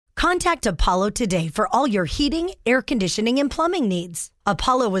Contact Apollo today for all your heating, air conditioning, and plumbing needs.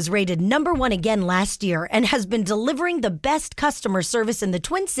 Apollo was rated #1 again last year and has been delivering the best customer service in the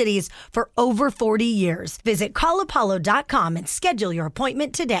Twin Cities for over 40 years. Visit callapollo.com and schedule your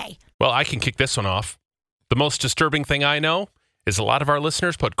appointment today. Well, I can kick this one off. The most disturbing thing I know is a lot of our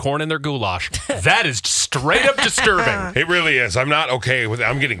listeners put corn in their goulash. That is straight up disturbing. It really is. I'm not okay with it.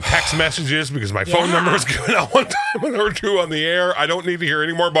 I'm getting text messages because my phone number was given out one time or two on the air. I don't need to hear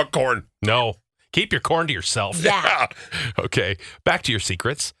any more about corn. No. Keep your corn to yourself. Yeah. Okay, back to your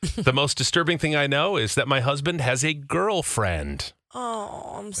secrets. The most disturbing thing I know is that my husband has a girlfriend.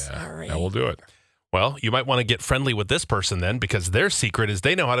 Oh, I'm sorry. That will do it. Well, you might want to get friendly with this person then, because their secret is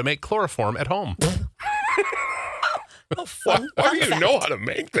they know how to make chloroform at home. Why do you know how to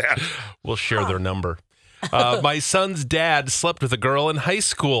make that? We'll share their number. My son's dad slept with a girl in high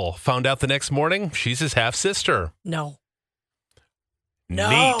school. Found out the next morning she's his half-sister. No.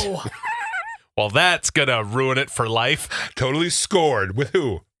 Neat. Well, that's going to ruin it for life. Totally scored. With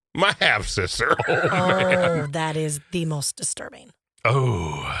who? My half-sister. Oh, that is the most disturbing.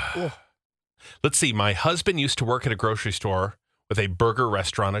 Oh. Let's see. My husband used to work at a grocery store with a burger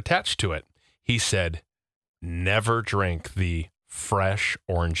restaurant attached to it. He said, never drink the fresh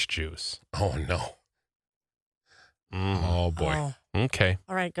orange juice. Oh, no. Oh, boy. Oh. Okay.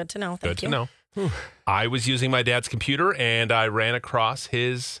 All right, good to know. Good Thank you. to know. I was using my dad's computer and I ran across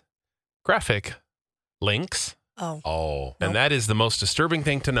his graphic links. Oh. And that is the most disturbing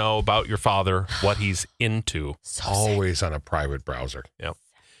thing to know about your father, what he's into. Always on a private browser. Yep.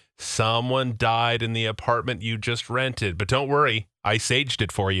 Someone died in the apartment you just rented, but don't worry, I saged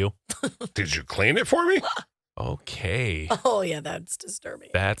it for you. Did you clean it for me? Okay. Oh, yeah, that's disturbing.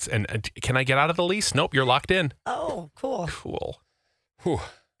 And can I get out of the lease? Nope, you're locked in. Oh, cool. Cool. Whew.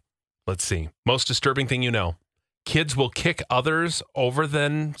 Let's see. Most disturbing thing you know. Kids will kick others over,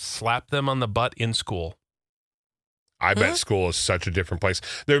 then slap them on the butt in school. I bet school is such a different place.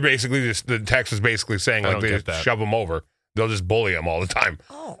 They're basically just, the text is basically saying, I like, don't they get just that. shove them over. They'll just bully them all the time.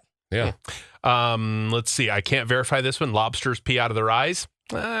 Oh. Yeah. Let's see. I can't verify this one. Lobsters pee out of their eyes.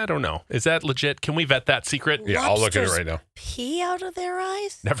 I don't know. Is that legit? Can we vet that secret? Yeah, I'll look at it Lobsters right now. Pee out of their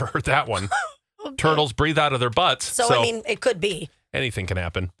eyes? Never heard that one. Okay. Turtles breathe out of their butts. So, I mean, it could be. Anything can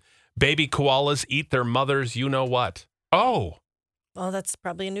happen. Baby koalas eat their mother's you know what. Oh, Well, that's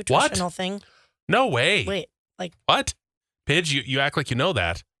probably a nutritional thing. no way. Wait, like, What? Pidge, you act like you know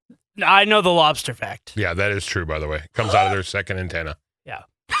that. I know the lobster fact. Yeah, that is true, by the way. Comes out of their second antenna. Yeah.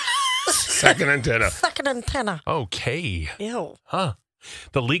 Second antenna. second antenna. Okay. Ew. Huh.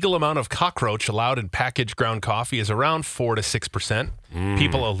 The legal amount of cockroach allowed in packaged ground coffee is around 4 to 6%.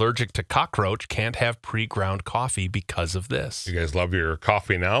 People allergic to cockroach can't have pre-ground coffee because of this. You guys love your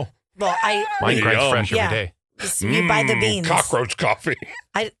coffee now? Well, Mine grinds Yum. fresh every Yeah. day. you buy the beans. Cockroach coffee.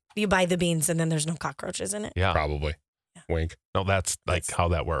 You buy the beans and then there's no cockroaches in it. Yeah. Probably. Wink. No, that's like That's- how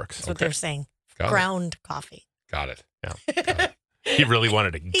that works. That's what they're saying. Got Ground coffee. Got it. He really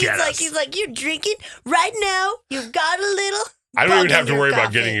wanted to get us. He's like, you drinking right now? You've got a little. I don't even bug have in to your worry about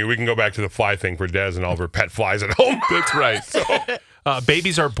coffee. getting you. We can go back to the fly thing for Des and all of her pet flies at home. That's right.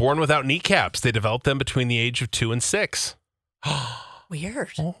 Babies are born without kneecaps. They develop them between the age of 2 and 6. Weird.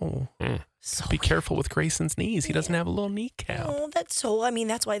 Oh, So be careful with Grayson's knees. He doesn't have a little kneecap. Oh, that's so. I mean,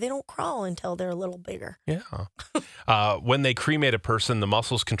 that's why they don't crawl until they're a little bigger. Yeah. When they cremate a person, the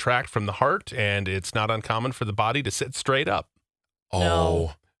muscles contract from the heart, and it's not uncommon for the body to sit straight up.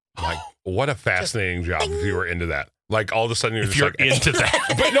 Oh, my. What a fascinating job if you were into that. Like, all of a sudden, you're If just you're like, into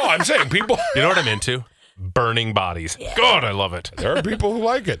that. But no, I'm saying people, You know what I'm into? Burning bodies. God, I love it. there are people who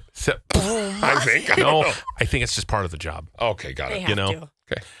like it. So, I think. I don't no, know. I think it's just part of the job. Okay, got They it. have You know. to.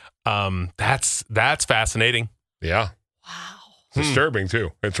 Okay. That's fascinating. Yeah. Wow. Disturbing,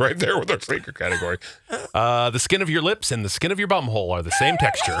 too. It's right there with our sneaker category. The skin of your lips and the skin of your bumhole are the same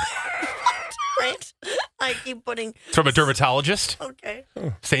texture. Right. I keep putting. It's from a dermatologist. Okay.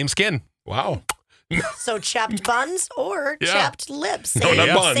 Same skin. Wow. So chapped buns or Yeah. chapped lips. No, Same,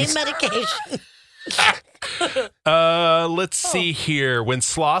 not buns. same medication. Let's see here. When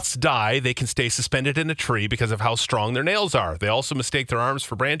sloths die, they can stay suspended in a tree because of how strong their nails are. They also mistake their arms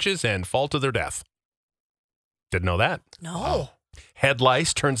for branches and fall to their death. Didn't know that. No. Head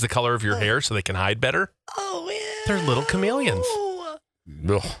lice turns the color of your hair so they can hide better. Oh, yeah. They're little chameleons.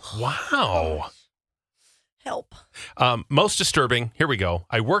 Ugh. Wow. Help. Most disturbing, here we go.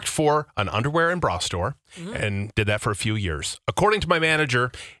 I worked for an underwear and bra store and did that for a few years. According to my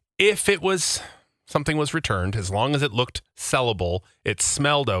manager, if something was returned, as long as it looked sellable, it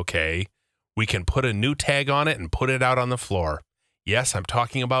smelled okay, we can put a new tag on it and put it out on the floor. Yes, I'm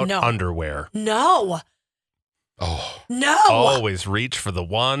talking about No. underwear. No. Oh. No. Always reach for the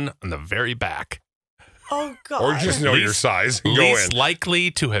one on the very back. Oh, God. Or just know your size and go Least in.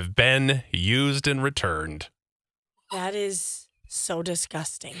 likely to have been used and returned. That is so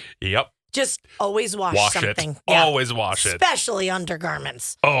disgusting. Yep. Just always wash something. it. Always wash it. Especially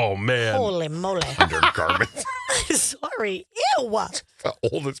undergarments. Oh, man. Holy moly. Undergarments. Sorry. Ew. The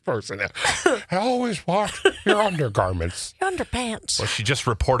oldest person ever. I always wash your undergarments. Your underpants. Well, she just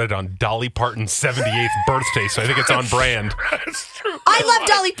reported on Dolly Parton's 78th birthday, so I think it's on brand. That's true. I love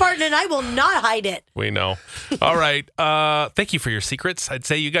Dolly Parton and I will not hide it. We know. All right. Thank you for your secrets. I'd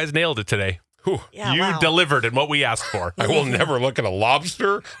say you guys nailed it today. Whew. Yeah, You wow. delivered in what we asked for. I will never look at a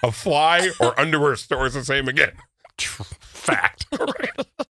lobster, a fly, or underwear stores the same again. Fact.